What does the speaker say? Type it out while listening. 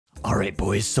right,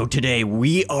 boys, so today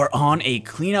we are on a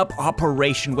cleanup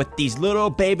operation with these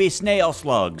little baby snail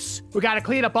slugs. We gotta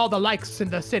clean up all the likes in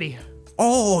the city.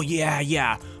 Oh,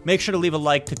 yeah. Make sure to leave a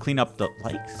like to clean up the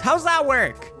likes. How's that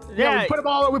work? Yeah, we put them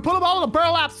all in a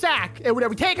burlap sack, and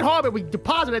we take it home and we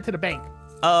deposit it to the bank.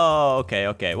 Oh,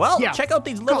 okay. Well, check out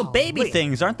these little baby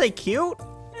things. Aren't they cute?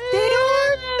 They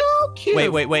are so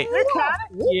cute. Wait. They're kind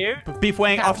of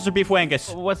cute. Officer Beef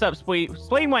Wangus. What's up, Spleen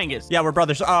Wangus? Yeah, we're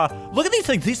brothers. Look at these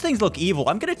things. These things look evil.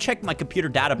 I'm gonna check my computer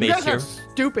database You guys here. have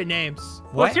stupid names.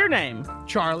 What's your name?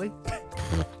 Charlie.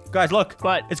 Guys, look.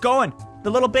 What? It's going. The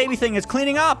little baby thing is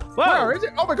cleaning up. Whoa. Where is it?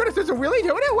 Oh my goodness, is it really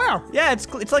doing it? Where? Yeah,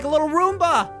 it's like a little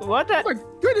Roomba. What the? Oh my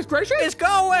goodness gracious. It's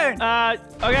going.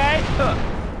 Okay.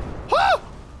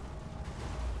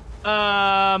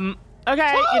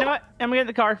 Okay, you know what? I'm gonna get in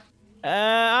the car.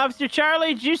 Officer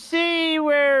Charlie, did you see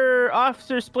where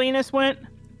Officer Spleenus went?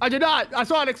 I did not. I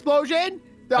saw an explosion.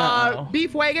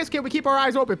 Beef Wangus, can we keep our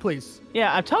eyes open, please?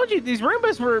 Yeah, I told you these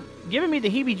Roombas were giving me the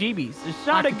heebie-jeebies. It's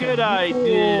not a good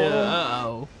idea.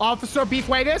 Uh-oh. Officer Beef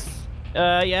Wangus?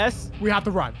 Yes? We have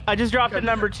to run. I just dropped a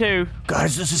number 2.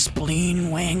 Guys, this is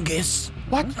Spleen Wangus.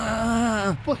 What?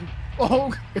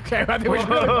 Oh, okay. I think we should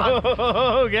really run.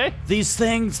 Okay. These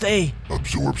things, they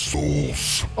absorb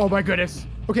souls. Oh my goodness.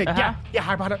 Okay, yeah,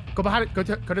 how about it? Go behind it. Go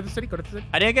to the city. Go to the city.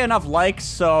 I didn't get enough likes,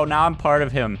 so now I'm part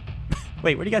of him.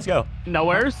 Wait, where'd you guys go?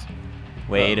 Nowheres?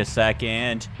 Wait a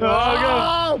second.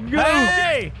 Go!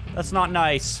 Hey! That's not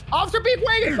nice. Officer Beef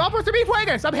Wangus! Officer Beef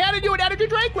Wangus! I'm handing you an energy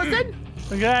drink. Listen.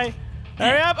 Okay.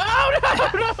 Hurry up. Oh,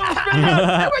 no!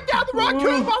 I went down the wrong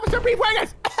tube, Officer Beef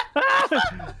Wangus!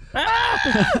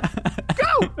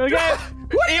 Go! Okay.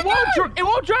 What it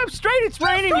won't drive straight. It's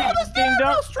raining. Just hold the steering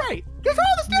wheel straight. Just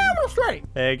hold the steering wheel straight.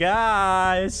 Hey,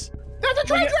 guys. There's a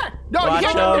train track. No, Watch you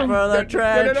can't out for the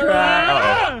train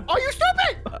track. Oh, you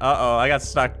stupid! Uh-oh, I got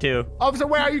stuck too. Officer,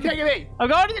 where are you taking me? I'm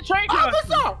going to the train track.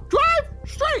 Officer, drive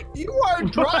straight. You are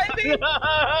driving.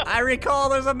 I recall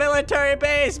there's a military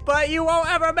base, but you won't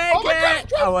ever make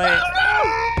it. Oh, wait.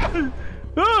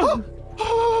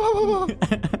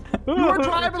 You are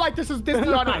driving like this is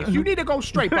Disney on Ice. You need to go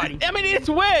straight, buddy. I mean, it's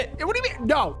wet. What do you mean?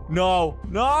 No. No.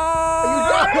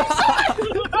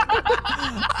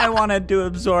 I wanted to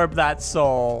absorb that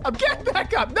soul. I'm getting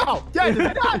back up. No. That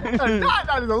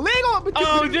is illegal.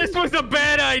 Oh, this was a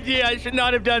bad idea. I should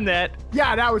not have done that.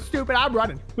 Yeah, that was stupid. I'm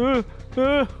running. Wait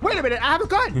a minute. I have a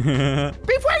gun.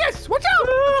 Beef Wangus, watch out.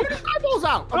 Shoot his eyeballs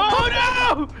out. Oh,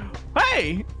 no.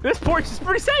 Hey, this porch is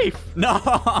pretty safe. No.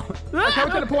 I come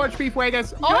to the porch, Beef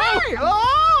Wangus.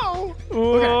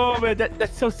 Oh, man,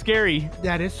 that's so scary.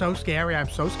 That is so scary. I'm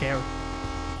so scared.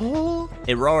 Oh.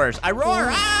 It roars. I roar.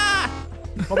 Ah!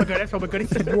 Oh my goodness.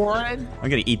 It's roaring. I'm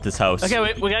gonna eat this house. Okay,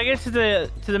 we gotta get to the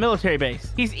military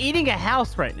base. He's eating a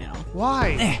house right now.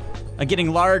 Why? I'm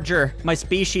getting larger. My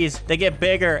species, they get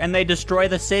bigger and they destroy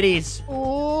the cities.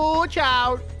 Oh,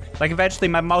 child. Like eventually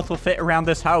my mouth will fit around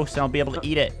this house and I'll be able to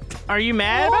eat it. Are you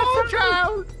mad about something?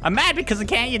 Child. I'm mad because I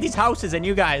can't eat these houses and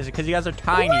you guys, because you guys are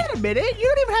tiny. Wait a minute. You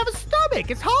don't even have a stomach.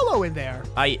 It's hollow in there.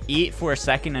 I eat for a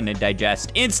second and I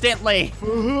digest instantly.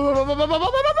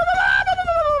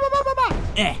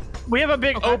 We have a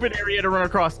big open area to run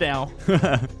across now.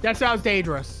 That sounds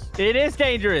dangerous. It is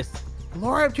dangerous.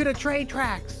 Lure him to the train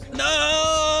tracks.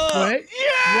 No! What?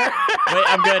 Yeah! Wait,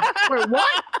 I'm good. Wait,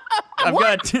 what? I'm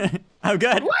good. I'm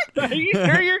good. What? Are you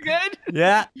sure you're good?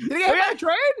 Yeah. Did he get hit by a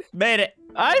train? Made it.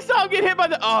 I saw him get hit by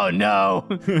the... Oh, no.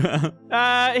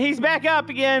 He's back up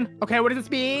again. Okay, what does this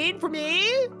mean for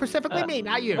me? Specifically me,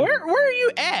 not you. Where are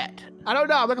you at? I don't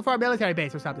know. I'm looking for a military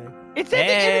base or something. It's at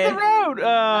the end of the road.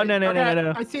 Oh,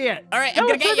 no. I see it. All right, I'm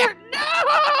gonna get you.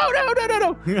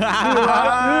 No.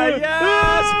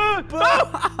 Yes.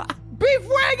 Beef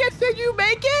Wangus, did you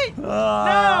make it?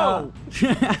 No.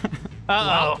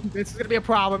 Uh-oh. This is going to be a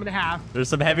problem and a half. There's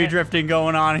some heavy drifting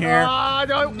going on here.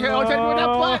 Don't take me with that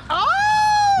butt. Oh,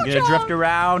 I'm gonna drift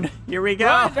around. Here we go.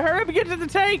 Run, hurry up and get to the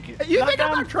tank. You think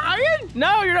I'm not trying?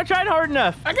 No, you're not trying hard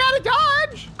enough. I got to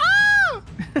dodge.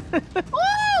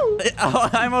 Oh,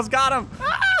 I almost got him.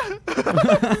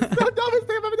 the dumbest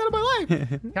thing I've ever done in my life.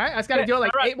 Okay, I just got to do it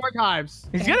like 8 more times.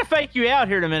 He's going to fake you out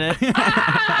here in a minute.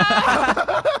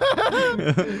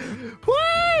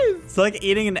 Please. It's like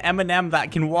eating an M&M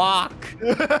that can walk.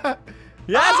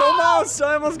 Yes, almost.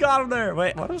 I almost got him there.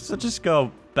 Wait, why does it just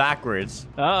go backwards?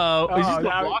 Uh-oh. He's just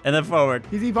now- walking. And then forward.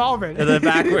 He's evolving. And then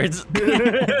backwards.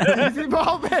 He's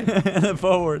evolving. And then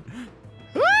forward.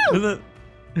 And then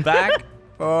back,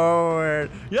 forward.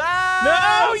 Yeah!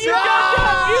 No, you got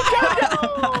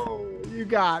him! You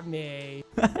got me.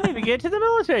 I didn't even get to the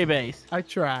military base. I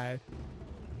tried.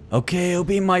 Okay,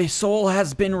 Obi, my soul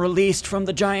has been released from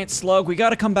the giant slug. We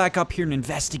gotta come back up here and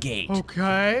investigate.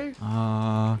 Okay.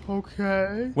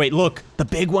 Okay. Wait, look. The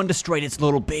big one destroyed its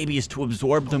little babies to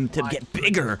absorb them to get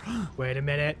bigger. Wait a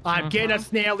minute. I'm getting a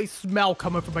snaily smell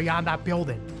coming from beyond that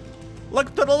building.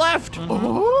 Look to the left.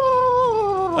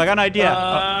 Oh. I got an idea.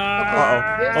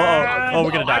 Oh,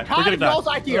 we're gonna die. We're gonna die. Those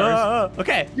ideas.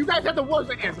 Okay. You guys have the worst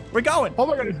ideas. We're going. Oh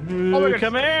my goodness. Oh my goodness.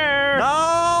 Come here.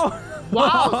 No.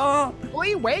 Wow.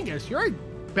 Flea Wangus, you're a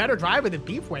better driver than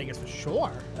Beef Wangus for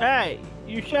sure. Hey,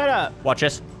 you shut up. Watch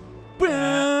this. What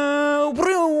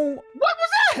was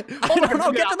that? I don't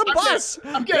know. Get to the bus.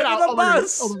 I'm Get getting to out. the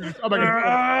bus. Oh my goodness.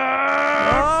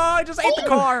 Oh, I just ate the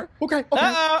car. Okay.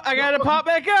 Uh-oh, I gotta pop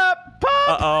back up.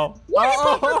 Pop. Uh-oh. What are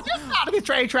you popping this out of the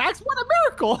train tracks? What a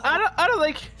miracle. I don't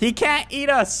think. He can't eat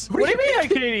us. What do you mean I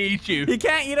can't eat you? He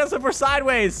can't eat us if we're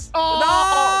sideways. Oh,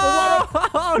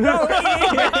 No,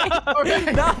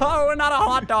 Okay. no, we're not a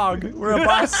hot dog. We're a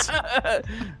bus.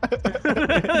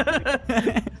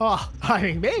 Oh, I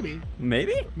mean, maybe.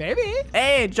 Maybe? Maybe.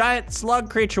 Hey, giant slug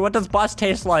creature, what does bus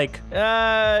taste like?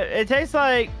 It tastes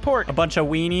like pork. A bunch of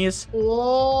weenies.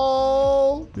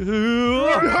 Oh.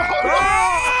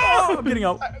 Oh, I'm getting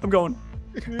out. I'm going.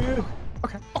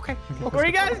 Okay. Where are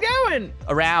you guys going?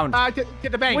 Around. To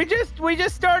the bank. We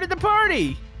just started the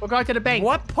party. We're going to the bank.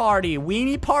 What party?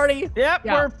 Weenie party? Yep,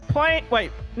 Yeah. we're playing.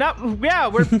 Wait, no, yeah,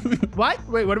 we're What?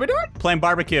 Wait, what are we doing? Playing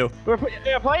barbecue. playing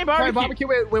Playing barbecue. barbecue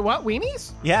with what?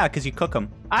 Weenies? Yeah, because you cook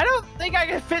them. I don't think I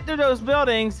can fit through those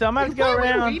buildings, so I'm gonna have to go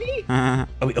around.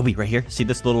 Weenie? Obi, right here. See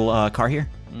this little car here?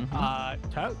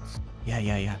 Totes.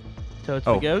 Yeah. Totes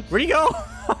Oh, the goats. where'd you go?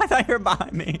 I thought you were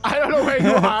behind me. I don't know where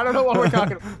you are. I don't know what we're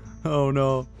talking about. Oh,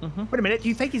 no. Wait a minute. Do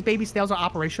you think these baby snails are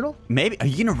operational? Maybe. Are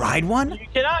you going to ride one? You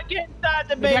cannot get inside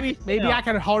the Maybe baby. I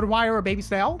can hardwire a baby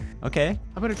snail. Okay.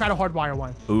 I'm going to try to hardwire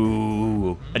one.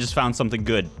 Ooh. I just found something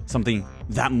good. Something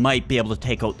that might be able to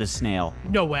take out this snail.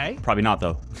 No way. Probably not,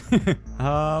 though.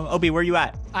 Obi, where you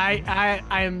at? I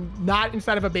am not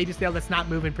inside of a baby snail that's not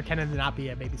moving, pretending to not be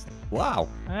a baby snail. Wow.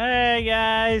 Hey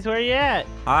guys, where you at?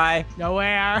 Hi.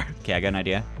 Nowhere. Okay, I got an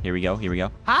idea. Here we go.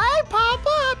 Hi,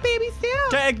 Papa, baby snail.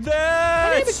 Take this!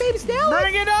 My name is Baby Snail.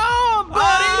 Bring it on, buddy!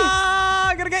 Ah,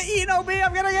 I'm gonna get eaten, Obi.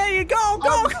 I'm gonna get eaten. Go!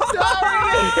 Come here.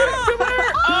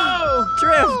 Oh,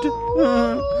 Drift.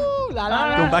 Ooh, la, la,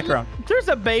 la. Go back around. there's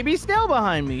a baby snail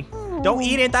behind me. Don't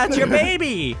eat it. That's your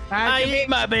baby. I eat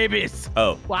my babies.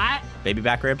 Oh, What? baby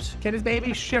back ribs. Can his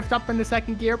baby shift up into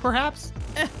second gear, perhaps?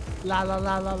 La la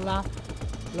la la la.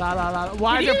 La la la.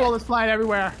 Why are there bullets flying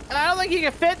everywhere? I don't think you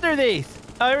can fit through these.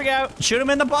 Oh, here we go. Shoot him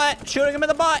in the butt. Shooting him in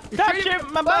the butt. Stop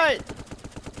shooting my butt.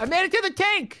 I made it to the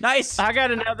tank. Nice. I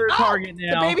got another Oh, target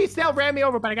now. The baby snail ran me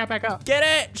over, but I got back up. Get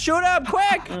it. Shoot him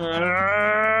quick.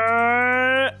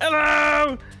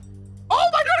 Hello. Oh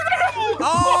my goodness!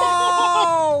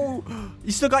 Oh.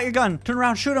 You still got your gun. Turn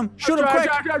around. Shoot him. Shoot him quick.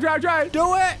 Try.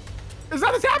 Do it. Is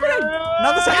nothing's happening?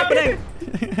 Nothing's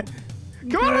happening.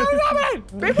 Come on, nothing's happening.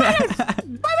 Big minutes.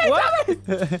 What?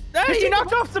 Hey, you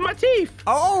knocked off some of my teeth.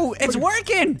 Oh, it's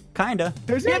working. Kinda.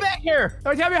 Get back here.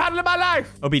 Don't tell me how to live my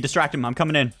life. Obi, distract him. I'm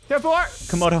coming in. Therefore,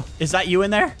 Komodo, is that you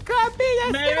in there? come be that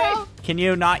Maybe. snail. Can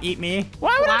you not eat me?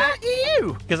 Why would I What? not eat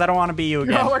you? Because I don't want to be you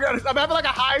again. Oh my goodness, I'm having like a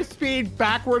high-speed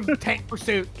backward tank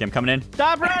pursuit. Okay, I'm coming in.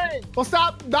 Stop running. Well,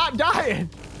 stop not dying.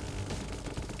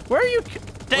 Where are you?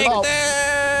 Take Oh.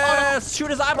 this! Shoot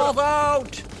his eyeballs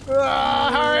out!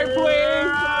 Hurry,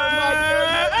 please.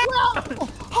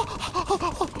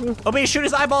 Obi, shoot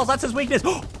his eyeballs. That's his weakness.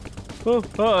 I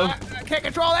can't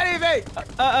control anything.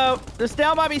 Uh-oh. The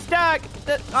snail might be stuck.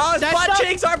 Oh, his butt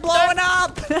cheeks are blowing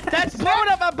up! That's blowing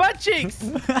up my butt cheeks.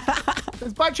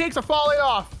 His butt cheeks are falling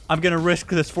off. I'm gonna risk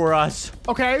this for us.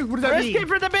 Okay, what does that Risk mean? it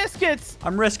for the biscuits.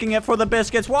 I'm risking it for the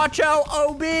biscuits. Watch out,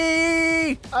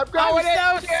 Obi! I'm going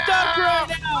I'm in. so stuck right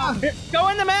now. Go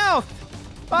in the mouth.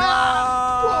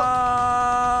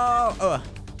 Oh.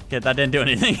 Okay, that didn't do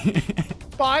anything.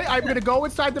 Fine, I'm gonna go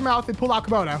inside the mouth and pull out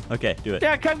Komodo. Okay, do it.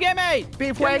 Yeah, come get me.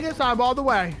 Beef Wangus, I'm all the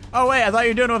way. Oh, wait, I thought you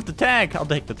were doing it with the tank. I'll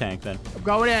take the tank then. I'm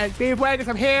going in. Beef Wangus,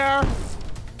 I'm here.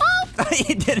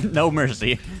 He didn't. No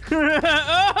mercy. No.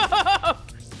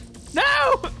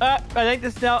 I think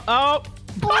the snail. Oh.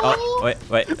 Oh,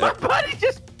 wait. My buddy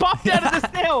just popped out of the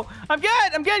snail. I'm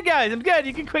good, guys. I'm good.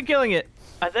 You can quit killing it.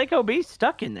 I think OB's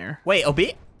stuck in there. Wait,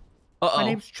 Obi? My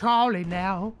name's Charlie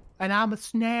now, and I'm a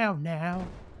snail now.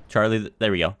 Charlie,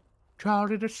 there we go.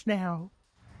 Charlie the snail.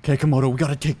 Okay, Komodo, we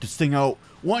gotta take this thing out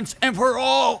once and for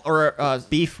all. Or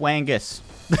beef wangus.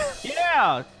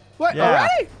 Yeah. What? Yeah.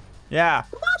 Already? Yeah.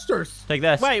 Monsters. Take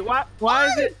this. Wait, why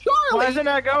is it? Charlie? Why is it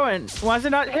not going? Why is it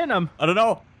not hitting him? I don't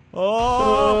know.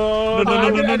 Oh! No, no,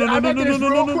 no, no, no, no, I'm no, into no, this no,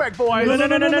 real no, quick, boys. no, no,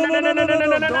 no, no, no, no, no, no, no,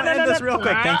 no, no, don't end this real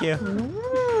quick. Thank you.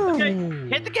 Okay,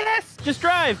 hit the gas. Just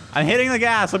drive. I'm hitting the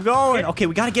gas. I'm going. Okay,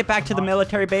 we got to get back to the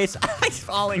military base. He's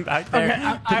falling back there.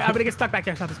 Okay, I'm gonna get stuck back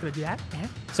there, so I'm just gonna do that. Yeah.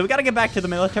 So we got to get back to the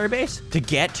military base to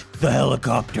get the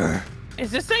helicopter.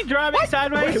 Is this thing driving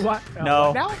sideways? Wait, what? No.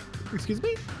 What now? Excuse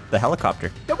me? The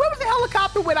helicopter. Now, where was the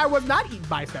helicopter when I was not eaten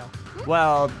by cell?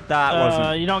 Well, that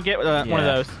wasn't. You don't get one of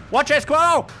those. Watch it,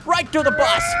 Squirrel! Right through the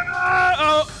bus!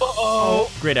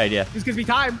 Oh. Great idea. This gives me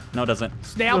time. No, it doesn't.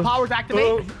 Snail powers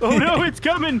activate. Oh no, it's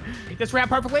coming. Hit this ramp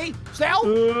perfectly. Snail.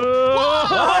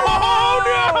 Oh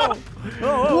no!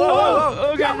 Oh,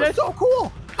 Okay, That was so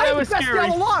cool. I am the was best scary.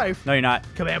 snail alive. No, you're not.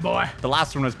 Come here, boy. The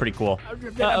last one was pretty cool. I'm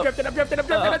drifting, I'm drifting, I'm drifting, I'm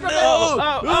drifting, I'm drifting.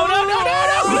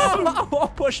 Oh,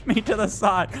 pushed me to the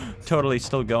side. Totally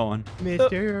still going.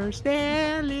 Mr.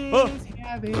 Stanley's Oh.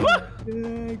 having a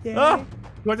good day. You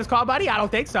want this car, buddy? I don't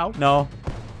think so. No.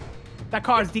 That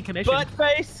car is decommissioned. Butt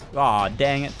face. Aw,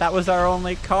 dang it. That was our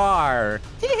only car.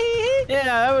 Yeah,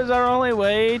 that was our only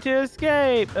way to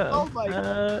escape. Oh my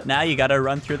God. Now you gotta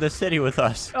run through the city with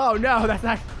us. Oh no, that's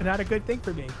not a good thing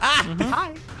for me. Ah!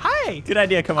 Hi. Hi. Good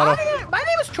idea, Komodo. My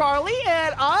name is Charlie,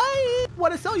 and I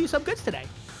want to sell you some goods today.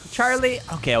 Charlie.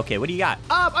 Okay, what do you got?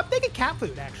 I'm thinking cat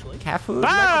food, actually. Cat food?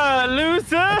 Ah,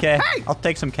 loser. Okay, Hey! I'll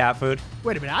take some cat food.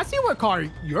 Wait a minute, I see what car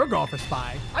you're going for,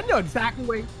 Spy. I know exactly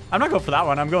where. I'm not going for that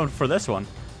one. I'm going for this one.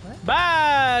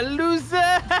 Bye, loser.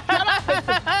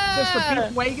 Mr.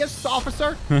 Pete Vegas,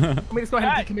 officer. Let me just go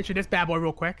ahead and decommission this bad boy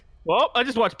real quick. Well, I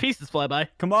just watched pieces fly by.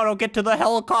 Komodo, get to the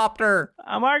helicopter.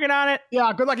 I'm working on it.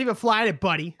 Yeah, good luck even flying it,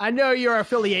 buddy. I know you're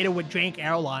affiliated with Jank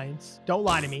Airlines. Don't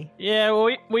lie to me. Yeah,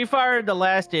 well, we fired the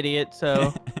last idiot,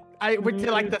 so. I went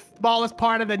to like the smallest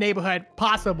part of the neighborhood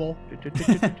possible.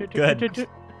 Good.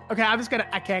 Okay,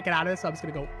 I can't get out of this, so I'm just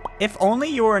gonna go. If only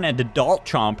you were an adult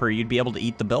chomper, you'd be able to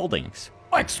eat the buildings.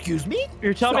 Oh, excuse me?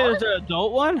 You're telling me there's an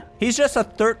adult one? He's just a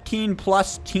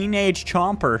 13-plus teenage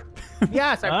chomper.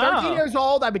 Yes, I'm 13 years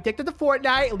old. I'm addicted to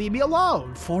Fortnite. Leave me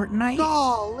alone. Fortnite?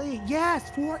 Golly, yes,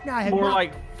 Fortnite. More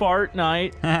like fart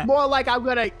night. More like I'm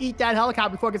gonna eat that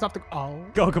helicopter before it gets off the. Oh.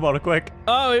 Go, Komodo, quick.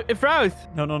 Oh, it froze.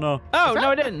 No. Oh,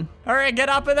 no, it didn't. Hurry, get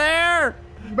up in there.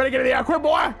 You better get in the air, quick,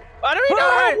 boy. I don't even know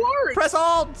how Hurry. it works. Press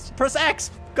Alt. Press X.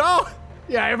 Go.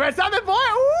 Yeah, you press something, boy.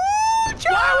 Ooh,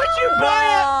 Why would you buy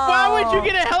it? No. Why would you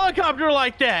get a helicopter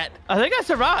like that? I think I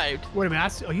survived. Wait a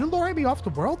minute. Are you luring me off the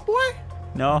world, boy?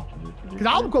 No, Because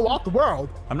I'll go off the world,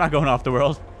 I'm not going off the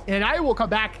world. and I will come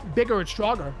back bigger and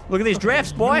stronger. Look at these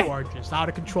drifts, You boy. are just out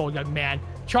of control, young man.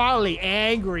 Charlie,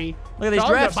 angry. Look at these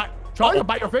Charlie's drifts. gonna Charlie's gonna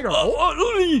bite your finger.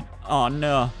 Oh,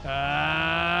 no.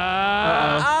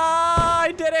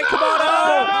 I did it, Komodo.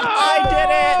 I did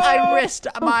it. I risked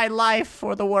my life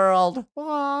for the world.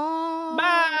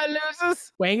 Bye,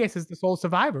 losers. Wangus is the sole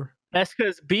survivor. That's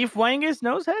because Beef Wangus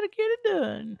knows how to get it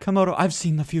done. Komodo, I've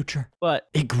seen the future. What?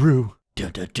 It grew. Duh,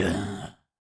 duh, duh.